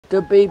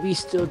The baby's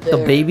still there.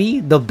 The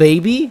baby? The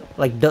baby?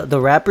 Like the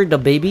rapper, the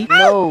baby?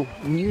 No,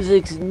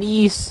 music's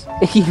niece.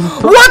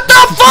 What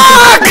the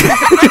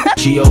fuck?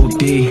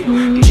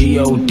 G-O-D,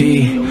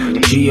 G-O-D,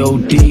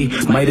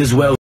 G-O-D. Might as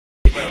well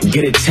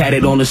get it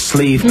tatted on the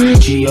sleeve.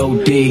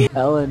 G-O-D.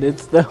 Ellen,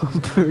 it's the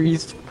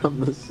priest from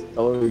the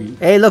story.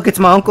 Hey, look, it's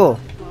my uncle.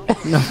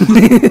 No.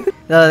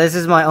 No, this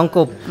is my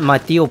uncle, my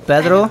tío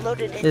Pedro.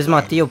 This is my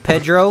tío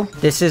Pedro.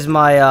 This is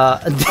my,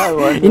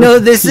 you know who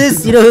this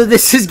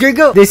is,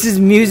 Gringo? This is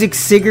Music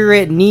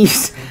Cigarette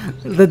niece.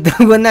 The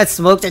one that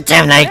smoked a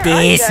gem like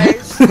this.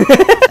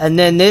 And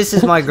then this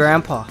is my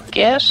grandpa.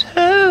 Guess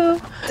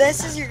who?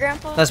 This is your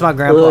grandpa? That's my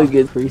grandpa. Really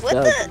good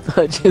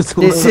freestyle.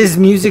 This is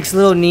Music's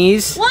little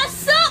niece.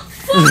 What's up,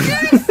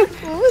 fuckers?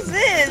 Who's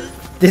this?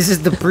 This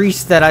is the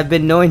priest that I've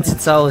been knowing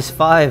since I was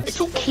 5.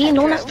 It's okay,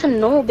 no one has to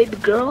know, baby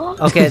girl.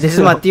 Okay, this is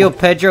my tío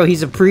Pedro.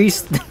 He's a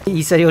priest.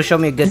 He said he'll show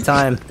me a good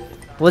time.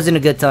 Wasn't a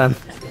good time.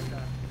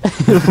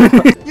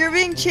 You're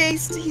being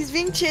chased. He's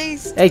being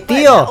chased. Hey, by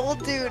Theo. that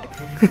old dude.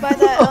 By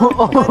that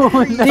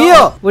priest.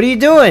 Tío, what are you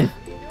doing?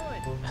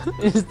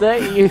 Is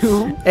that you?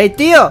 Hey,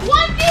 Tío.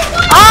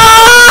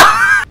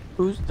 Ah!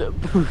 Who's the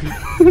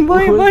priest?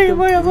 Maya.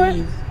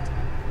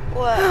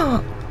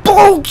 What?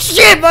 Oh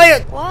shit,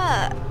 Maya!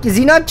 What? Is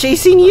he not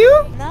chasing you?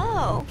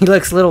 No. He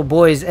likes little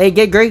boys. Hey,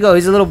 get Grego.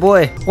 He's a little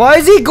boy. Why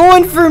is he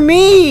going for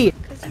me?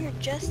 Because you're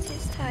just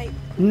his type.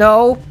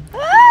 No,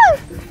 Ah!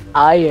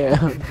 I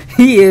am.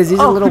 he is. He's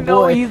a little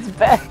no, boy. he's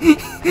back.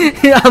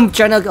 I'm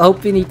trying to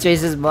hoping he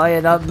chases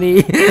Maya, not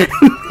me.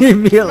 Leave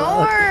me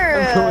alone.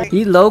 Nor.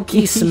 He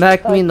low-key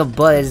smacked me in the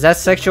butt. Is that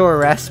sexual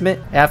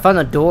harassment? Yeah, I found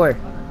a door.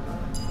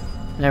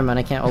 Never mind,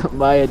 I can't open.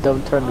 Maya,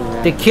 don't turn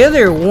around. The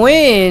killer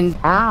win.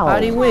 Ow.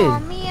 How'd he Aw,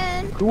 win?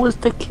 man. Who was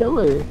the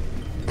killer?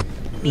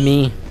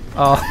 Me.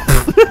 Oh.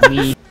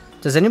 Me.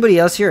 Does anybody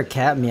else hear a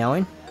cat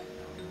meowing?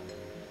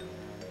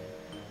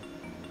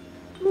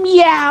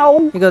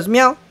 Meow. He goes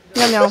meow,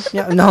 meow, meow,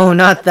 meow. No,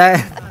 not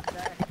that.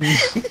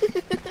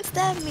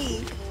 Stab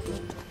me.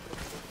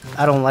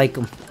 I don't like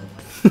him.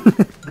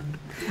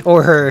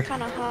 Or her.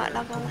 Kinda hot,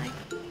 not gonna lie.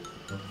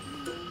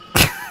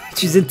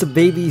 She's into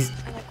babies.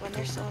 I like when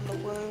they're still in the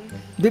womb.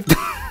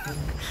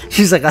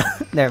 She's like,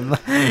 never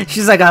mind.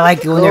 She's like, I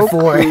like it when they're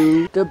 4.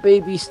 Goku, the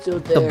baby's still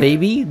there. The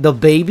baby? The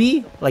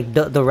baby? Like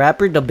the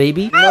rapper, the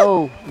baby?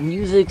 No,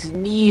 music's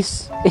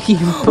niece.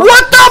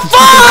 What the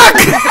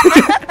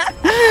fuck?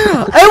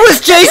 I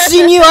was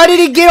chasing you. How did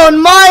he get on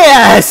my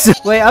ass?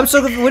 Wait, I'm so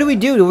confused. What do we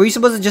do? Were we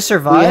supposed to just We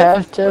survive?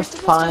 have to supposed to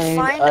find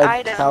find a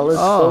items.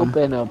 telescope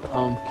and a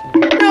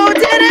pumpkin. No,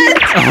 did it?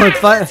 Oh, it's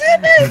fine.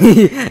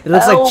 It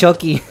looks like Help.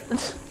 Chucky.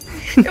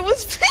 It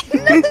was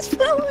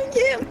following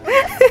him.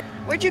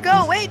 Where'd you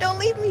go? Wait, don't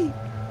leave me.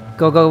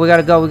 Go, we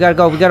gotta go. We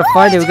gotta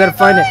find it. We gotta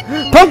find it.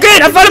 me?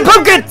 Pumpkin! I found a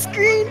pumpkin!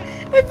 Screen.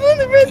 I found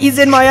the red. He's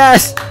in my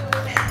ass.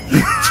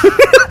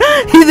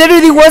 He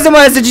literally was in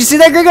my ass. Did you see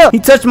that, Gringo? He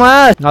touched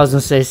my ass. I was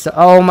gonna say, so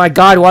oh my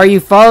god, why are you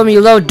following me,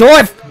 you little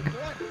dwarf?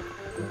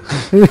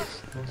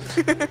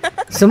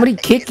 Somebody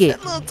kick it.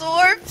 Little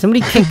dwarf.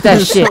 Somebody kick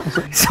that shit.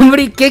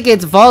 Somebody kick it.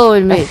 It's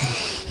following me.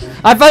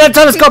 I found a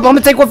telescope. I'm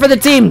gonna take one for the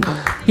team.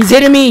 He's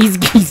hitting me.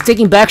 He's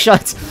taking back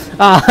shots.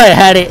 Ah, I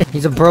had it.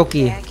 He's a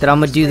brokey. That I'm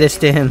gonna do this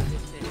to him.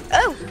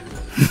 Oh.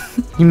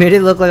 You made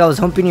it look like I was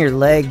humping your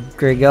leg,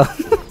 Grego.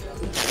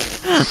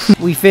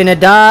 We finna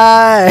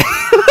die.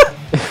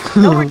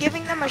 No, we're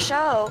giving them a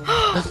show.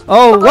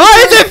 Oh,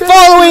 why is it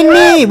following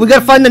me? We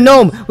gotta find the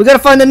gnome. We gotta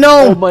find the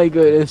Oh gnome. my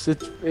goodness,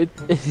 it's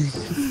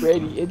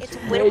Freddy. It's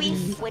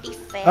Widowy Freddy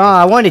Fan. Oh,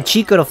 I wanted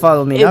Chico to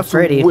follow me, not It's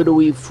Freddy.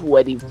 Widowy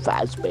Freddy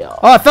Fazbear.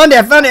 Oh, I found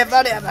it.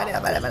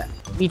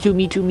 Me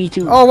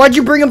too. Oh, why'd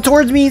you bring him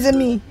towards me? He's in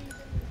me.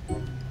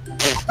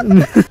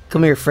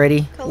 Come here,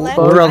 Freddy. Collect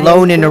We're items.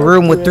 alone in a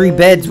room with 3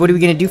 beds. What are we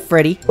gonna do,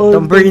 Freddy?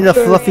 Don't bring the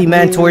fluffy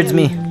man towards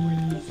me.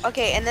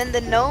 Okay, and then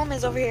the gnome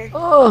is over here.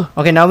 Oh,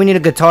 Okay, now we need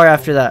a guitar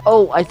after that.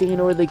 I think I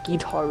know where the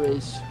guitar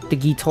is. The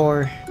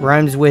guitar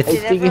rhymes with. I Did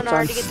think everyone it's on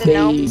already get the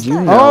gnome stage. You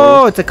stuff? know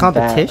Oh, it's a that,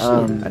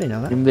 competition. I didn't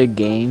know that. In the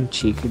game,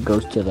 Chica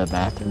goes to the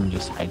bathroom and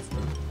just hides.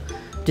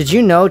 Did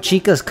you know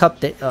Chica's cup?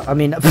 I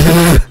mean.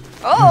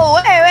 Oh,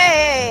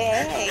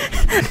 wait.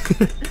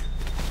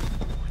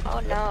 Oh,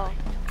 no.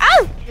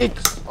 Ow!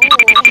 It's Oh,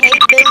 hey,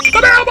 Billy.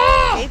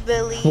 Hey,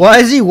 Billy. Why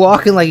is he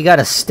walking like he got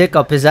a stick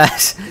up his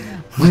ass?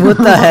 What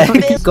the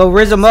heck? Go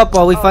riz him up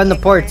while we find the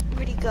parts.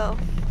 Where'd he go?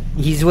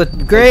 He's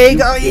with Greg.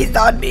 Oh, he's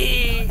on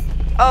me.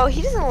 Oh,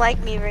 he doesn't like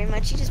me very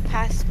much. He just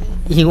passed me.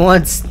 He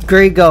wants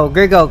Grego.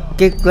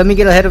 Let me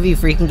get ahead of you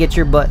so you can get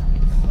your butt.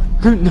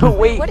 no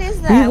wait. What is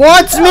He that?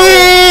 wants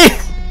me.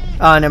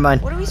 Oh, never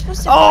mind. What are we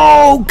supposed to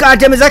Oh,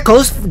 goddamn! Is that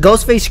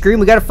Ghostface Scream?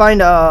 We gotta find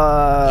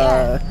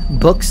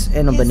books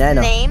and a His banana.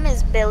 name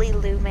is Billy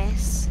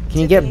Loomis. Can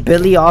you get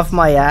Billy off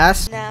my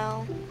ass?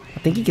 No. I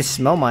think he can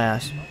smell my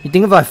ass. You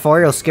think if I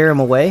fart, it'll scare him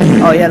away?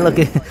 Oh yeah, look,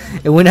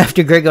 it went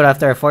after Grego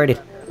after I farted.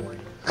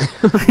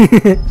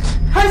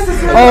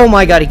 Oh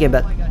my god, he came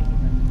back.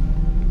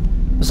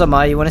 What's up,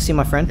 Maya? You want to see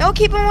my friend? No,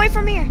 keep him away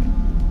from here.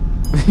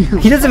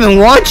 He doesn't even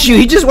want you.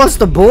 He just wants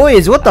the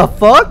boys. What the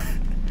fuck?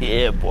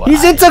 Yeah, boy.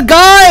 He's into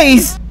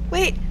guys.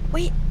 Wait,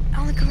 wait.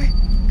 Alan, come here.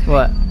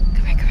 What?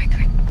 Come here, come here,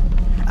 come here.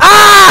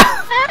 Ah!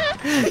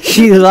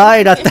 She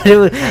lied. I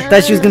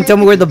thought she was gonna tell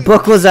me where the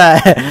book was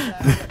at.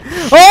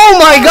 Oh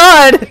my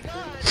god!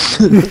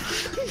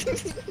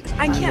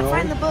 I can't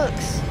find the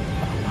books.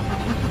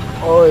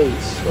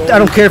 I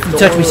don't care if you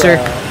touch me, sir.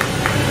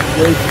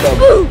 No!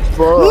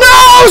 No!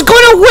 I was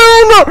gonna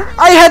Wilma!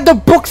 I had the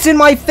books in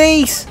my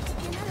face!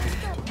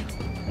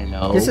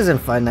 Hello. This isn't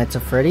Five Nights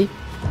at Freddy.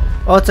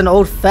 Oh, it's an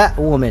old fat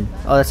woman.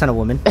 Oh, that's not a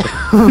woman.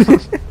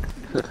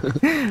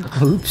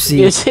 Oopsie.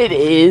 Yes, it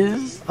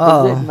is.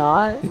 Oh. Is it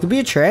not? It could be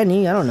a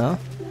tranny. I don't know.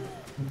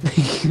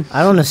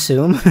 I don't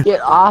assume. Get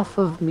off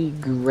of me,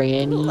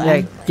 Granny.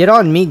 Yeah, get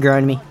on me,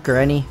 Granny.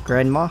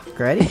 Grandma?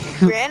 Granny?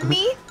 Grand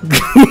me?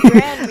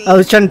 Grand me. I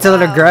was trying to tell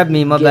her to grab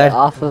me, my Get bad.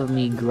 off of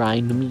me,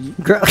 grind me.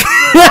 Take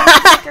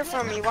her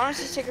from me. Why don't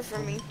you take her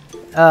from me?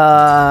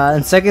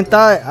 On second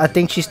thought, I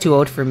think she's too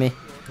old for me.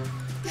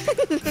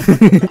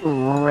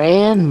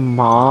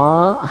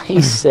 Grandma,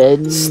 I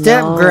said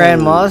Step no.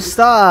 grandma,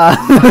 stop.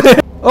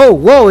 Oh,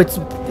 whoa, it's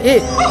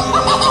it.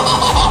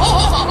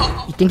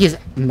 You think his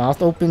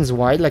mouth opens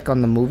wide like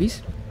on the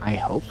movies? I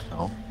hope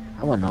so.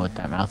 I want to know what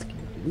that mouth can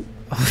do.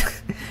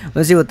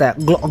 Let's see what that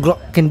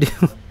glop can do.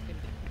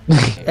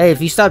 Hey,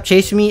 if you stop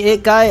chasing me,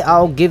 it guy,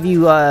 I'll give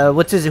you,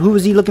 what's his, who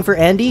was he looking for,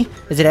 Andy?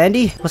 Is it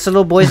Andy? What's the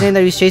little boy's name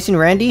that he was chasing,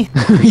 Randy?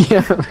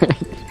 Yeah, right.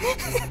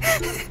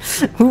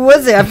 Who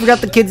was it? I forgot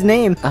the kid's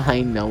name.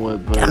 I know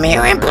it, but... Come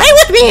here and play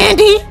with me,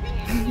 Andy!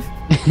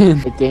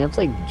 It dance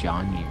like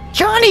Johnny.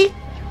 Johnny!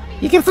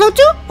 You can float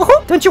too?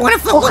 Don't you want to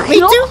float with me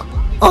too?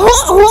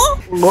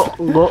 Look,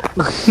 look.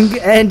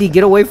 Andy,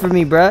 get away from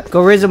me, bruh.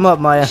 Go raise him up,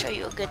 Maya. Show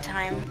you a good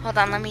time. Hold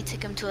on, let me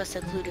take him to a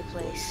secluded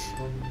place.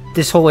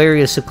 This whole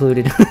area is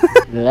secluded.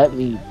 Let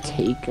me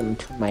take him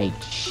to my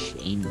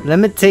chamber. Let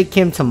me take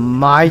him to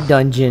my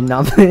dungeon.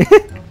 Come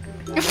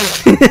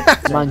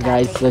on,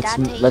 guys. Let's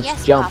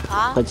jump.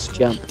 Let's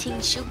jump.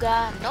 Eating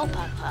sugar, no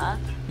papa.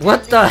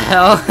 What the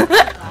hell?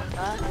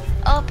 Papa.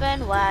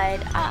 Open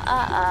wide,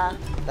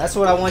 That's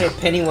what I wanted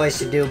Pennywise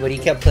to do, but he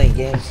kept playing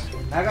games.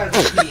 I gotta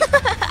see.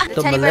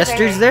 The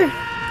molesters there?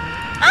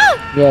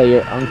 Yeah,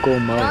 your Uncle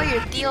Mo. No,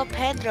 your Tío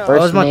Pedro.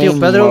 First was my name Tío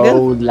Pedro again?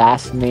 Mo,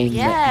 last name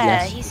Yeah,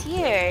 yes. he's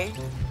here.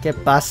 Que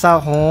pasa,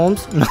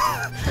 Holmes? No.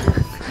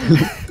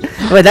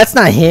 Wait, that's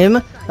not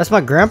him. That's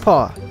my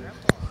grandpa.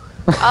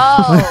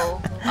 Oh,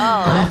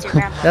 that's your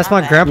grandpa. That's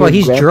my bad. grandpa. Your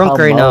He's Grandpa drunk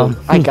right Mo. now.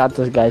 I got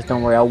this, guys.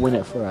 Don't worry. I'll win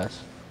it for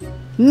us.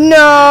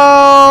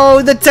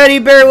 No! The teddy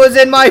bear was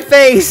in my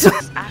face!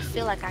 I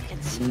feel like I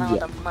can smell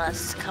the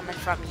must coming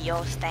from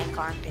your stank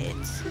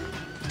armpits.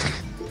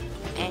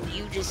 And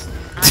you just,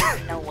 I don't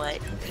even know what.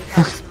 You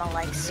probably smell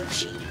like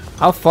sushi.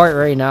 I'll fart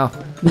right now.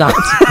 No.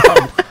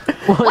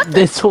 What?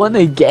 This one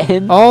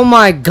again? Oh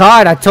my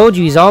god, I told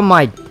you he's on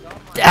my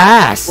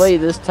ass. Wait,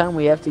 this time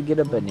we have to get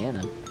a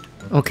banana.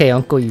 Okay,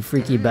 uncle, you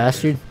freaky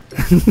bastard.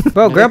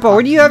 Bro, grandpa,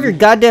 where do you have your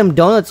goddamn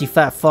donuts, you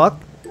fat fuck?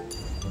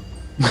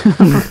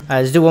 Alright,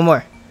 let's do one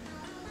more.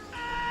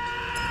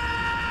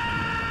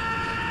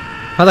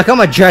 I like how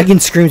my dragon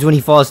screams when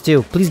he falls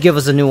too. Please give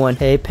us a new one.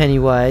 Hey,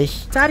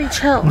 Pennywise. Daddy,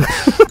 chill.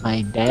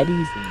 My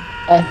daddy's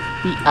an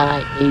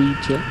FBI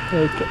agent.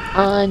 Took it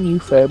on you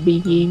for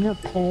being a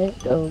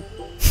pedo.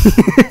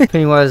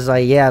 Pennywise is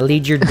like, yeah,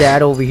 lead your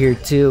dad over here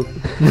too.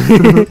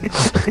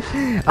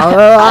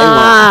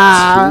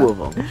 I want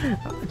 2 of them.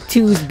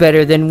 Two's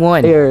better than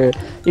one. Here,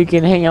 you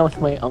can hang out with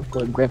my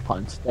uncle and grandpa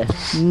instead.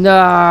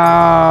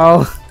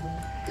 No,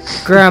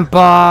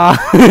 Grandpa.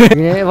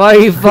 Why are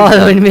you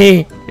following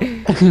me?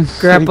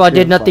 Grandpa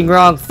did nothing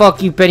wrong.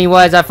 Fuck you,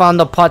 Pennywise. I found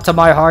the pot to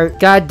my heart.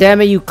 God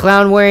damn it, you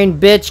clown-wearing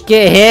bitch.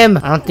 Get him.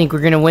 I don't think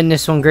we're gonna win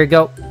this one,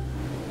 Grego.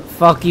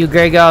 Fuck you,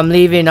 Grego. I'm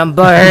leaving. I'm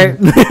butthurt.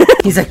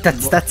 He's like,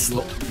 that's.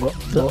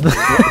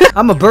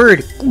 I'm a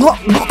bird.